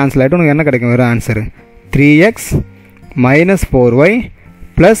ஸ்கொயரும் கேன்சல் ஆகிட்டு உனக்கு என்ன கிடைக்கும், வெறும் ஆன்சரு 3x - 4y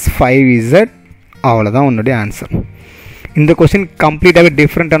 + 5z. அவ்வளோதான் உன்னுடைய ஆன்சர். இந்த கொஸ்டின் கம்ப்ளீட்டாகவே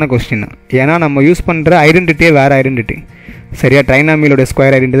டிஃப்ரெண்ட்டான கொஸ்டின். ஏன்னா நம்ம யூஸ் பண்ணுற ஐடென்டிட்டியே வேறு ஐடென்டிட்டி. சரியா. ட்ரைனாமியலோட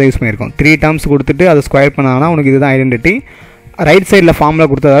ஸ்கொயர் ஐடென்டிட்டி தான் யூஸ் பண்ணியிருக்கோம். 3 டேர்ம்ஸ் கொடுத்துட்டு அதை ஸ்கொயர் பண்ணாங்கன்னா உனக்கு இதுதான் ஐடென்டிட்டி. ரைட் சைடில் ஃபார்மில்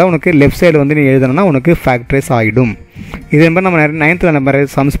கொடுத்ததால உனக்கு லெஃப்ட் சைடு வந்து நீ எழுதணும்னா உனக்கு ஃபேக்டரைஸ் ஆகிடும். இதே மாதிரி நம்ம 9th நிறைய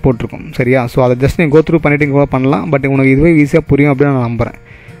சம்ஸ் போட்டிருக்கோம். சரியா. ஸோ அதை ஜஸ்ட் நீ கோ த்ரூ பண்ணிட்டு கூட பண்ணலாம். பட் உனக்கு இதுவே ஈஸியாக புரியும் அப்படின்னு நான் நம்புகிறேன்.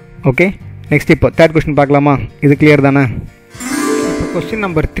 ஓகே. நெக்ஸ்ட் இப்போ 3rd கொஸ்டின் பார்க்கலாமா. இது கிளியர் தானே. இப்போ கொஸ்டின்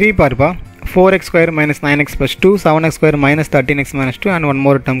நம்பர் 3 பாருப்பா. 4x² - 9x + 2, 7x² - 13x - 2 and one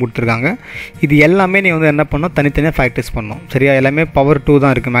more term கொடுத்துருக்காங்க. இது எல்லாமே நீ வந்து என்ன பண்ணணும், தனித்தனியாக ஃபேக்டரைஸ் பண்ணணும். சரியா. எல்லாமே பவர் 2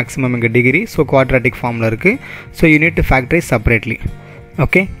 தான் இருக்குது மேக்ஸிமம் இங்கே டிகிரி. ஸோ குவாட்ராட்டிக் ஃபார்மில் இருக்குது. So you need to factorise separately.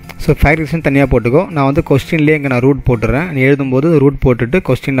 Okay. So factorisation தனியாக போட்டுக்கோ. நான் வந்து கொஸ்டின்லேயே இங்கே நான் ரூட் போட்டுறேன். நீ எழுதும்போது ரூட் போட்டுட்டு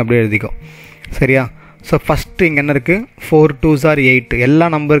கொஸ்டின் அப்படியே எழுதிக்கோ. சரியா. ஸோ ஃபஸ்ட்டு இங்கே என்ன இருக்குது, 4 2s are 8. எல்லா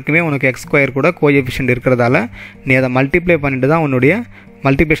நம்பருக்குமே உனக்கு x² கூட கோஎஃபிஷியன்ட் இருக்கிறதால நீ அதை மல்டிப்ளை பண்ணிட்டு தான் உன்னுடைய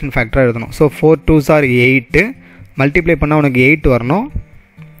மல்டிப்ளிகேஷன் ஃபேக்டராக எழுதணும். ஸோ 4 2s are 8 மல்டிப்ளை பண்ணால் உனக்கு 8 வரணும்,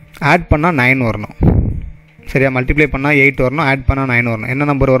 ஆட் பண்ணால் 9 வரணும். சரியா. மல்டிப்ளை பண்ணால் 8 வரணும், ஆட் பண்ணால் 9 வரணும். என்ன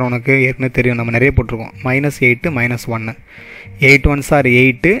நம்பர் வரும் உனக்கு ஏற்கனவே தெரியும், நம்ம நிறைய போட்டிருக்கோம். -8 -1. 8 1s are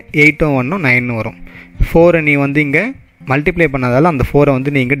 8, 8 1 9 வரும். 4 நீ வந்து இங்கே மல்டிப்ளை பண்ணதால் அந்த 4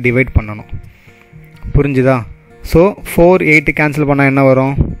 வந்து நீ இங்கே டிவைட் பண்ணணும். புரிஞ்சுதா. ஸோ 4 8 கேன்சல் பண்ணால் என்ன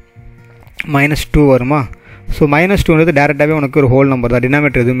வரும், -2 வருமா. ஸோ -2ன்றது டேரெக்டாகவே உனக்கு ஒரு ஹோல் நம்பர் தான்,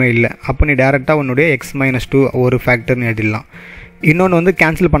 டினாமினேட்டர் எதுவுமே இல்லை. அப்போ நீ டேரெக்டாக உன்னுடைய x - 2 ஒரு ஃபேக்டர்னு எழுதிடலாம். இன்னொன்று வந்து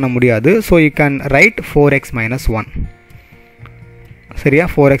கேன்சல் பண்ண முடியாது. So you can write 4x minus 1. சரியா,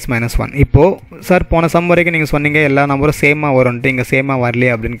 4x minus 1. இப்போது சார் போன சம் வரைக்கும் நீங்கள் சொன்னீங்க எல்லா நம்பரும் சேமாக வரும்ன்ட்டு, இங்கே சேமாக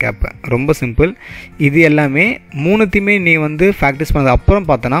வரலையே அப்படின்னு கேட்பேன். ரொம்ப சிம்பிள். இது எல்லாமே மூணுத்தையுமே நீ வந்து ஃபேக்டர்ஸ் பண்ணது அப்புறம்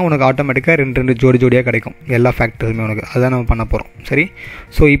பார்த்தோன்னா உனக்கு ஆட்டோமேட்டிக்காக ரெண்டு ஜோடியாக கிடைக்கும் எல்லா ஃபேக்டர்ஸுமே உனக்கு. அதுதான் நம்ம பண்ண போகிறோம். சரி,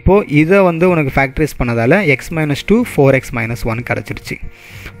 ஸோ இப்போது இதை வந்து உனக்கு factorise பண்ணதால் x minus 2 4x minus 1 கிடச்சிருச்சு.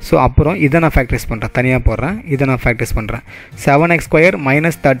 ஸோ அப்புறம் இதை நான் ஃபேக்டரைஸ் பண்ணுறேன், தனியாக போடுறேன். இதை நான் ஃபேக்டரைஸ் பண்ணுறேன். 7x square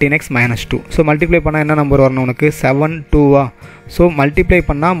minus 13x minus 2. So multiply பண்ணால் என்ன நம்பர் வரணும் உனக்கு? 7 2வா? ஸோ மல்டிப்ளை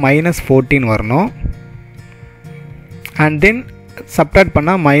பண்ணால் -14 வரணும். அண்ட் தென் சப்ட்ராக்ட்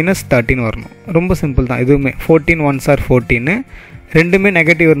பண்ணால் -13 வரணும். ரொம்ப சிம்பிள் தான் இதுவுமே. 14 1s are 14. ரெண்டுமே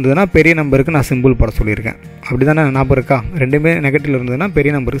நெகட்டிவ் இருந்ததுன்னா பெரிய நம்பருக்கு நான் சிம்பிள் போட சொல்லியிருக்கேன். அப்படி தானே ஞாபகம் இருக்கா? ரெண்டுமே நெகட்டிவ் இருந்ததுன்னா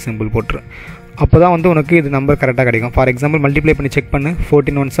பெரிய நம்பருக்கு சிம்பிள் போட்டுரு. அப்போ தான் வந்து உனக்கு இது நம்பர் கரெக்டாக கிடைக்கும். ஃபார் எக்ஸாம்பிள் மல்டிப்ளை பண்ணி செக் பண்ணு.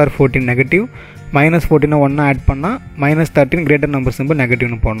 14 1s are 14 நெகட்டிவ், -14 1 ஆட் பண்ணால் -13 கிரேட்டர் நம்பர் சிம்பிள்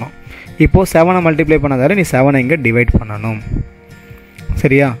நெகட்டிவ்னு போடணும். இப்போது 7 மல்டிப்ளை பண்ணதால நீ 7 இங்கே டிவைட் பண்ணணும்.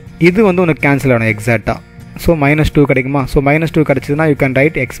 சரியா, இது வந்து உனக்கு கேன்சல் ஆகணும் எக்ஸாக்டாக. ஸோ -2 கிடைக்குமா? ஸோ -2 கிடச்சிதுன்னா you can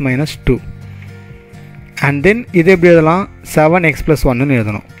write x minus 2. And then இது எப்படி எழுதலாம்? 7x plus 1ன்னு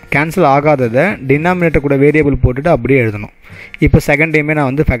எழுதணும். கேன்சல் ஆகாததை டினாமினேட்டர் கூட வேரியபிள் போட்டுட்டு அப்படியே எழுதணும். இப்போ செகண்ட் டைமே நான்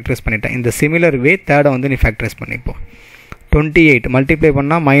வந்து ஃபேக்டரைஸ் பண்ணிட்டேன். இந்த சிமிலர் வே தேர்டை வந்து நீ ஃபேக்டரைஸ் பண்ணிப்போ. 28 மல்டிப்ளை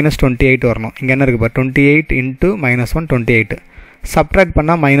பண்ணால் -28 வரணும். இங்கே என்ன இருக்குது பார்? 28 into -1 28. சப்ட்ராக்ட்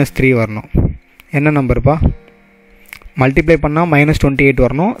பண்ணால் -3 வரணும். என்ன நம்பர்ப்பா? மல்டிப்ளை பண்ணால் -28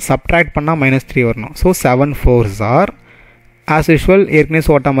 வரணும், சப்ட்ராக்ட் பண்ணால் -3 வரணும். So 7 4s are as usual. ஏற்கனவே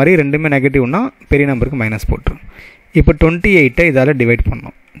சோட்டா மாதிரி ரெண்டுமே நெகட்டிவ்னா பெரிய நம்பருக்கு மைனஸ் போட்டுரு. இப்போ 28 இதால் டிவைட்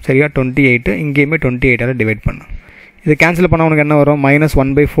பண்ணணும். சரியா, 28 இங்கேயுமே 28ஆல் டிவைட் பண்ணணும். இது கேன்சல் பண்ணால் உனக்கு என்ன வரும்?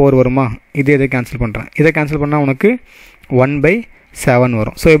 -1/4 வருமா? இதை கேன்சல் பண்ணுறேன். இதை கேன்சல் பண்ணால் உனக்கு 1/7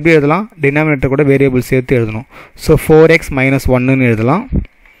 வரும். ஸோ எப்படி எழுதலாம்? டினாமினேட்டர் கூட வேரியபிள் சேர்த்து எழுதணும். ஸோ 4x minus 1ன்னு எழுதலாம்.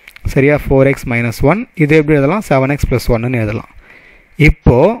 சரியா, 4x minus 1. இது எப்படி எழுதலாம்? 7x plus 1ன்னு எழுதலாம்.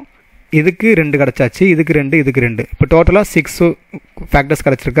 இப்போது இதுக்கு 2 கிடச்சாச்சு, இதுக்கு 2, இதுக்கு 2. இப்போ டோட்டலாக 6 ஃபேக்டர்ஸ்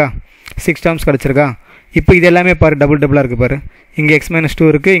கிடச்சிருக்கா? 6 டேர்ம்ஸ் கிடச்சிருக்கா? இப்போ இது எல்லாமே பாரு டபுளாக இருக்குது பாரு. இங்கே x minus 2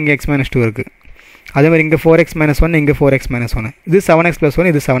 இருக்குது, இங்கே x minus 2 இருக்குது. அதே மாதிரி இங்கே 4x minus 1, இங்கே 4x minus 1. இது 7x plus 1,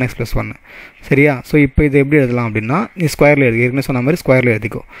 இது 7x plus 1. சரியா, ஸோ இப்போ இது எப்படி எழுதலாம் அப்படின்னா நீ ஸ்கொயரில் எழுதி, ஏற்கனவே சொன்ன மாதிரி ஸ்கொயரில்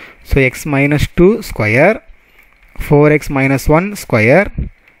எழுதிக்கோ. So x minus 2 square, 4x minus 1 square,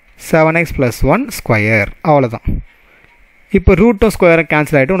 7x plus 1 square. அவ்வளோதான். இப்போ ரூட்டும் ஸ்கொயரும்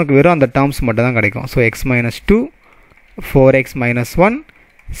கேன்சல் ஆகிட்டு உனக்கு வெறும் அந்த டேர்ம்ஸ் மட்டும் தான் கிடைக்கும். So x minus 2 4x minus 1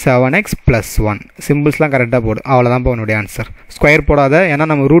 7x plus 1. சிம்பிள்ஸ்லாம் கரெக்டாக போடு. அவ்வளோதான் இப்போ உன்னுடைய ஆன்சர். ஸ்கொயர் போடாத, ஏன்னா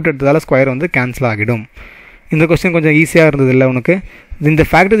நம்ம ரூட் எடுத்ததால் ஸ்கொயர் வந்து கேன்சல் ஆகிடும். இந்த கொஸ்டின் கொஞ்சம் ஈஸியாக இருந்தது இல்லை உனக்கு? இந்த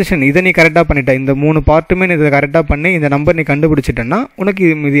ஃபேக்டரைசேஷன் இதை நீ கரெக்டாக பண்ணிட்ட. இந்த 3 பார்ட்டுமே நீ இதை கரெக்டாக பண்ணி இந்த நம்பர் நீ கண்டுபிடிச்சிட்டேன்னா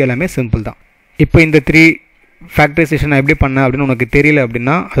உனக்கு இது எல்லாமே சிம்பிள் தான். இப்போ இந்த 3 ஃபேக்டரைசேஷன் எப்படி பண்ண அப்படின்னு உனக்கு தெரியல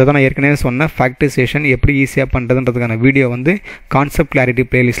அப்படின்னா அதை தான் நான் ஏற்கனவே சொன்னேன். ஃபேக்டரைசேஷன் எப்படி ஈஸியாக பண்ணுறதுன்றதுக்கான வீடியோ வந்து கான்செப்ட் கிளாரிட்டி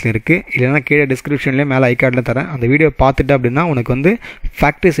பிளேலிஸ்ட்டில் இருக்குது. இல்லைனா கீழே டிஸ்கிரிப்ஷன்லேயே மேலே ஐகார்டில் தரேன். அந்த வீடியோ பார்த்துட்டு அப்படின்னா உனக்கு வந்து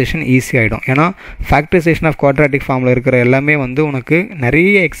ஃபேக்டரைசேஷன் ஈஸியாகிடும். ஏன்னா ஃபேக்டரைசேஷன் ஆஃப் குவாட்ராட்டிக் ஃபார்மில் இருக்கிற எல்லாமே வந்து உனக்கு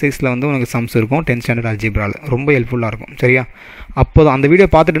நிறைய எக்ஸசைஸில் வந்து உனக்கு சம்ஸ் இருக்கும். 10th ஸ்டாண்டர்ட் அல்ஜிப்ராவில் ரொம்ப ஹெல்ப்ஃபுல்லாக இருக்கும். சரியா, அப்போ அந்த வீடியோ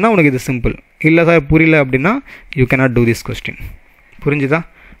பார்த்துட்டுனா உனக்கு இது சிம்பிள். இல்லை சார் புரியல அப்படின்னா you cannot do this question. புரிஞ்சுதா?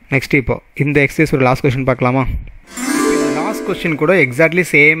 நெக்ஸ்ட் இப்போ இந்த எக்ஸசைஸ் ஒரு லாஸ்ட் கொஸ்டின் பார்க்கலாமா? லாஸ்ட் கொஸ்டின் கூட exactly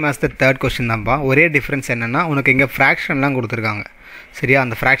same as the third question தான்ப்பா. ஒரே டிஃப்ரென்ஸ் என்னென்னா உனக்கு இங்கே ஃப்ராக்ஷன்லாம் கொடுத்துருக்காங்க. சரியா,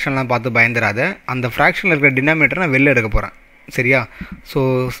 அந்த ஃப்ராக்ஷன்லாம் பார்த்து பயந்துடாத. அந்த ஃப்ராக்ஷனில் இருக்கிற டினாமினேட்டர் நான் வெளில எடுக்க போகிறேன். சரியா, ஸோ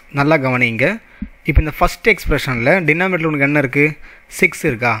நல்லா கவனிங்க. இப்போ இந்த ஃபஸ்ட் எக்ஸ்பிரஷனில் டினாமினேட்டர் உனக்கு என்ன இருக்குது? 6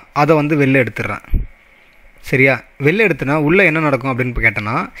 இருக்கா? அதை வந்து வெளில எடுத்துடுறேன். சரியா, வெளில எடுத்துனா உள்ளே என்ன நடக்கும் அப்படின்னு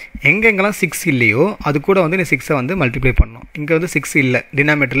கேட்டேன்னா எங்கெங்கெல்லாம் 6 இல்லையோ அது கூட வந்து நீ 6 வந்து மல்டிப்ளை பண்ணணும். இங்கே வந்து 6 இல்லை,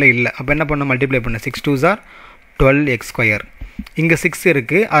 டினாமினேட்டரில் இல்லை. அப்போ என்ன பண்ண? மல்டிப்ளை பண்ண. 6 2s are 12x ஸ்கொயர். இங்கே 6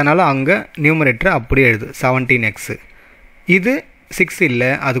 இருக்குது, அதனால் அங்கே நியூமரேட்டர் அப்படியே எழுது 17x. இது 6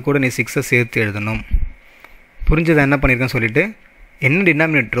 இல்லை, அது கூட நீ 6 சேர்த்து எழுதணும். புரிஞ்சதை என்ன பண்ணியிருக்கேன்னு சொல்லிவிட்டு என்ன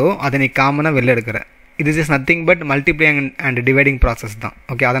டினாமினேட்டரோ அதை நீ காமனாக வெளில எடுக்கிற. இது is nothing but multiplying and dividing process தான்.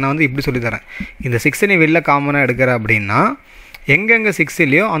 ஓகே, அதை நான் வந்து இப்படி சொல்லித்தரேன். இந்த 6 நீ வெளில காமனாக எடுக்கிற அப்படின்னா எங்கெங்கே 6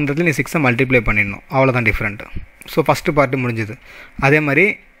 இல்லையோ அந்த இடத்துல நீ 6 மல்டிப்ளை பண்ணிடணும். அவ்வளோதான் டிஃப்ரெண்ட்டு. ஸோ ஃபஸ்ட்டு பார்ட்டு முடிஞ்சுது. அதே மாதிரி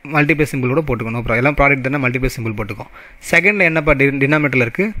மல்டிப்ளை சிம்பிள் கூட போட்டுக்கணும். அப்புறம் எல்லாம் ப்ராடக்ட் தானே மல்டிப்ளை சிம்பிள் போட்டுக்கோ. செகண்டில் என்னப்பா டினாமினேட்டரில்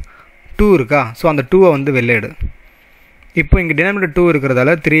இருக்குது? 2 இருக்கா? ஸோ அந்த 2 வந்து வெளில எடு. இப்போ இங்கே டினாமினேட்டர் 2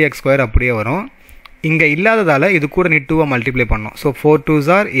 இருக்கிறதால 3x ஸ்கொயர் அப்படியே வரும். இங்கே இல்லாததால் இது கூட நீ 2 மல்டிப்ளை பண்ணணும். So 4 2s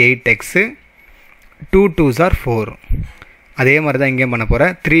are 8x, 2 2s are 4. அதே மாதிரி தான் இங்கேயும் பண்ண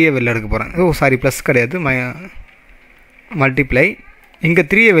போகிறேன். 3 வெளில எடுக்க போகிறேன். சாரி ப்ளஸ் கிடையாது, மல்டிப்ளை. இங்கே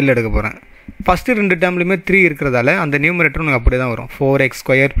 3 வெளில எடுக்க போகிறேன். ஃபஸ்ட்டு 2 டேர்ம்லையுமே 3 இருக்கிறதால அந்த நியூமரேட்டர் உனக்கு அப்படியே தான் வரும்.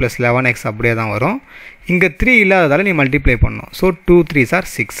 4x² + 11x அப்படியே தான் வரும். இங்கே 3 இல்லாததால் நீ மல்டிப்ளை பண்ணணும். So 2 3s are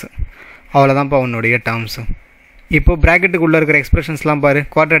 6. அவ்வளோதான்ப்பா உன்னுடைய டேர்ம்ஸு. இப்போ ப்ராக்கெட்டுக்குள்ளே இருக்கிற எக்ஸ்பிரஷன்ஸ்லாம் பாரு,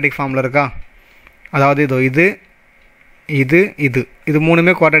 குவாட்ராட்டிக் ஃபார்மில் இருக்கா? அதாவது இது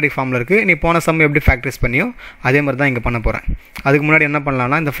மூணுமே குவாட்ராட்டிக் ஃபார்மில் இருக்குது. நீ போன சம் எப்படி ஃபேக்டரைஸ் பண்ணியோ அதே மாதிரி தான் இங்கே பண்ண போகிறேன். அதுக்கு முன்னாடி என்ன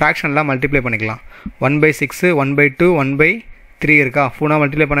பண்ணலாம்னா இந்த ஃப்ராக்ஷன்லாம் மல்டிப்ளை பண்ணிக்கலாம். 1/6 1/2 1/3 இருக்கா? ஃபுல்லாக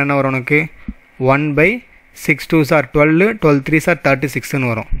மல்டிப்ளை பண்ண என்ன வரும் உனக்கு? 1/6 2s are 12 12 3s are 36ன்னு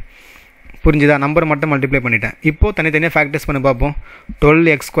வரும். புரிஞ்சுதா? நம்பர் மட்டும் மல்டிப்ளை பண்ணிட்டேன். இப்போது தனித்தனியாக ஃபேக்டர்ஸ் பண்ணி பார்ப்போம்.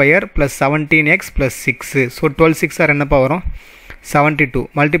 12x² + 17x + 6. ஸோ 12 6 are என்னப்பா வரும்? 72.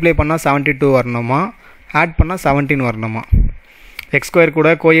 மல்டிப்ளை பண்ணால் 72 வரணுமா, ஆட் பண்ணால் 17 வரணுமா? x² கூட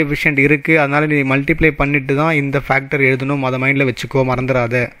கோஎஃபிஷியன்ட் இருக்குது, அதனால் நீ மல்டிப்ளை பண்ணிட்டு தான் இந்த ஃபேக்டர் எழுதணும். அதை மைண்டில் வச்சுக்கோ,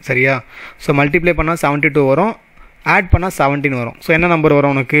 மறந்துடாத, சரியா? ஸோ மல்டிப்ளை பண்ணால் 72 வரும், ஆட் பண்ணால் 17 வரும். ஸோ என்ன நம்பர்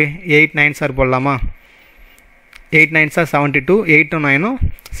வரும் உனக்கு? 8 9s are போடலாமா? 8 9s are 72, 8 9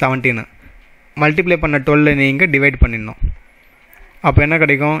 17. மல்டிப்ளை பண்ண 12 நீங்கள் டிவைட் பண்ணிடணும். அப்போ என்ன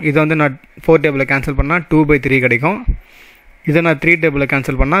கிடைக்கும்? இதை வந்து நான் 4 டேபிளில் கேன்சல் பண்ணால் 2/3 கிடைக்கும். இதை நான் 3 டேபிளில்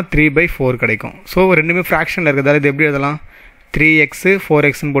கேன்சல் பண்ணால் 3/4 கிடைக்கும். ஸோ ரெண்டுமே ஃப்ராக்ஷனில் இருக்கிறதால இது எப்படி எழுதலாம்? 3x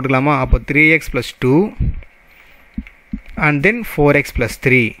 4xன்னு போட்டுக்கலாமா? அப்போ 3x + 2 and then 4x +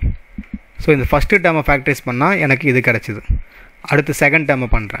 3. So இந்த ஃபஸ்ட்டு டேர்மை ஃபேக்டரைஸ் பண்ணால் எனக்கு இது கிடச்சிது. அடுத்து செகண்ட் டேர்மை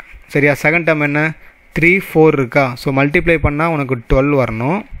பண்ணுறேன், சரியா? செகண்ட் டேர்ம் என்ன? 3 4 இருக்கா? ஸோ மல்டிப்ளை பண்ணால் உனக்கு 12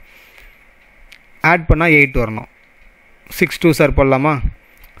 வரணும், ஆட் பண்ணால் 8 வரணும். 6 2s are போடலாமா?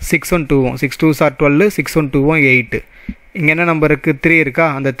 6 1 2 6 2s are 12 6 1 2 8. இங்கே என்ன நம்பர் இருக்குது? 3 இருக்கா?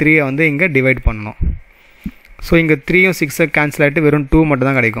 அந்த 3யை வந்து இங்கே டிவைட் பண்ணணும். ஸோ இங்கே 3யும் 6 கேன்சல் ஆகிட்டு வெறும் 2 மட்டும்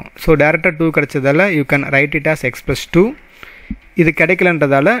தான் கிடைக்கும். ஸோ டேரெக்டாக 2 கிடைச்சதால you can write it as x + 2. இது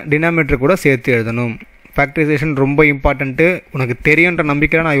கிடைக்கலன்றதால டினாமினேட்டர் கூட சேர்த்து எழுதணும். ஃபேக்டரைசேஷன் ரொம்ப இம்பார்ட்டண்ட்டு. உனக்கு தெரியுன்ற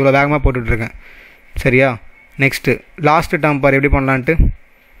நம்பிக்கையில் நான் இவ்வளோ வேகமாக போட்டுட்ருக்கேன், சரியா? நெக்ஸ்ட்டு லாஸ்ட்டு டேர்ம் பாரு எப்படி பண்ணலான்ட்டு.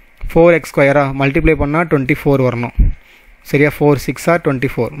 4x² மல்டிப்ளை பண்ணால் 24 வரணும், சரியா? 4 6 are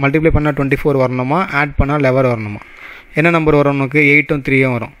 24. மல்டிப்ளை பண்ணால் 24 வரணுமா, ஆட் பண்ணால் 11 வரணுமா? என்ன நம்பர் வரும் உனக்கு? 8ம்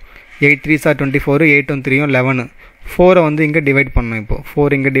 3ம் வரும். 8 3s are 24, 8ம் 3ம் 11. 4 வந்து இங்கே டிவைட் பண்ணணும். இப்போது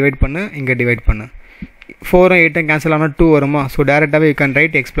 4 இங்கே டிவைட் பண்ணு, இங்கே டிவைட் பண்ணு. 4ம் 8ம் கேன்சல் ஆனால் 2 வருமா? ஸோ டேரெக்டாகவே யூ கேன்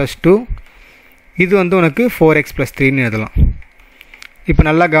ரைட் x + 2. இது வந்து உனக்கு 4x + 3ன்னு எழுதலாம். இப்போ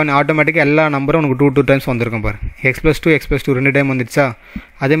நல்லா கவனி, ஆட்டோமேட்டிக்காக எல்லா நம்பரும் உனக்கு 2 டைம்ஸ் வந்திருக்கும் பாரு. x + 2 x + 2 2 டைம் வந்துடுச்சா?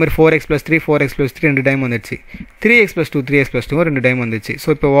 அதேமாதிரி 4x + 3 4x + 3 2 டைம் வந்துடுச்சு. 3x + 2 3x + 2 2 டைம் வந்துடுச்சு. ஸோ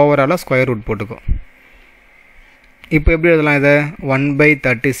இப்போ ஓவராலாக ஸ்கொயர் ரூட் போட்டுக்கோ. இப்போ எப்படி எழுதலாம் இதை?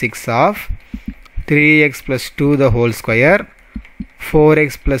 1/36 of 3x + 2 the whole square 4x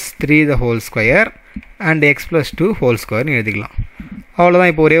 + 3 the whole square and x + 2 whole squareன்னு எழுதிக்கலாம். அவ்வளோதான்.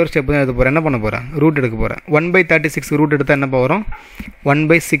 இப்போ ஒரே ஒரு ஸ்டெப் தான் எழுத போகிறேன். என்ன பண்ண போகிறேன்? ரூட் எடுக்க போகிறேன். 1/36 ரூட் எடுத்தால் என்ன வரும்?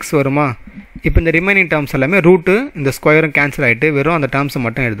 1/6 வருமா? இப்போ இந்த ரிமைனிங் டேர்ம்ஸ் எல்லாமே ரூட்டு இந்த ஸ்கொயரும் கேன்சல் ஆகிட்டு வெறும் அந்த டேர்ம்ஸை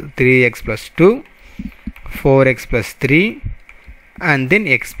மட்டும் எழுது. 3x + 2 4x + 3 and then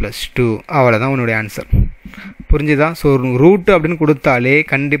x + 2. அவ்வளோதான் உன்னுடைய ஆன்சர். புரிஞ்சுதா? ஸோ ரூட்டு அப்படின்னு கொடுத்தாலே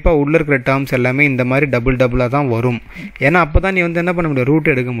கண்டிப்பாக உள்ளே இருக்கிற டேர்ம்ஸ் எல்லாமே இந்த மாதிரி டபுளாக தான் வரும். ஏன்னா அப்போ தான் நீ வந்து என்ன பண்ண முடியும்?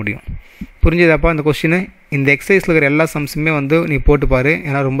 ரூட் எடுக்க முடியும். புரிஞ்சுதாப்பா இந்த கொஸ்டின்? இந்த எக்ஸசைஸில் இருக்கிற எல்லா சம்ஸுமே வந்து நீ போட்டுப்பார்,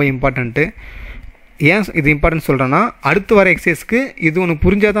 ஏன்னா ரொம்ப இம்பார்ட்டண்ட்டு. ஏன் இது இம்பார்ட்டன்ட் சொல்கிறேன்னா, அடுத்து வர எக்ஸசைஸ்க்கு இது உனக்கு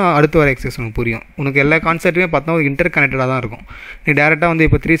புரிஞ்சால் தான் அடுத்து வர எக்ஸசைஸ் உனக்கு புரியும். உனக்கு எல்லா கான்செப்ட்டுமே பார்த்தா ஒரு இன்டர் கனெக்டடாக தான் இருக்கும். நீ டேரெக்டாக வந்து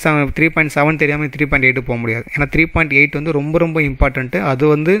இப்போ 3.7 தெரியாமல் 3.8 போக முடியாது. ஏன்னா 3.8 வந்து ரொம்ப இம்பார்ட்டண்ட்டு.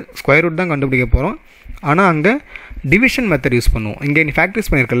 அது வந்து ஸ்கொயர் ரூட் தான் கண்டுபிடிக்க போகிறோம். ஆனால் அங்கே டிவிஷன் மெத்தட் யூஸ் பண்ணுவோம். இங்கே நீ ஃபேக்டரைஸ்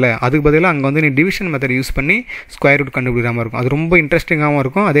பண்ணியிருக்கல, அதுக்கு பதிலாக அங்கே வந்து நீ டிவிஷன் மெத்தட் யூஸ் பண்ணி ஸ்கொயர் ரூட் கண்டுபிடிக்காமல் இருக்கும். அது ரொம்ப இன்ட்ரெஸ்டிங்காகவும்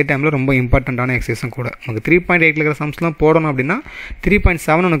இருக்கும், அதே டைமில் ரொம்ப இம்பார்ட்டண்ட்டான எக்ஸசைஸும் கூட. உனக்கு 3.8 இருக்கிற சம்ஸ்லாம் போடணும் அப்படின்னா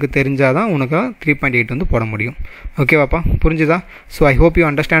 3.7 உனக்கு தெரிஞ்சால் தான் உனக்கு 3.8 வந்து போட முடியும். ஓகேவாப்பா? புரிஞ்சுதா? So I hope you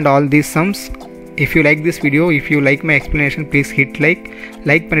understand all these sums. If you like this video, if you like my explanation, please hit like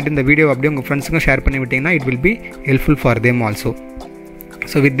பண்ணிட்டு இந்த வீடியோ அப்படியே உங்கள் ஃப்ரெண்ட்ஸுக்கும் ஷேர் பண்ணி விட்டிங்கன்னா it will be helpful for them also.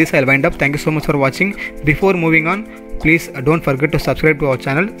 So with this I'll wind up. Thank you so much for watching. Before moving on, please don't forget to subscribe to our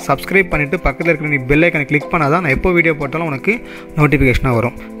channel. Subscribe பண்ணிட்டு பக்கத்தில் இருக்கிற நீ bell ஐக்கனை click பண்ணாதான் நான் எப்போ video போட்டாலும் உனக்கு நோட்டிஃபிகேஷனாக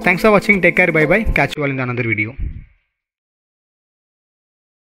வரும். Thanks for watching. Take care. Bye bye. Catch you all in another video.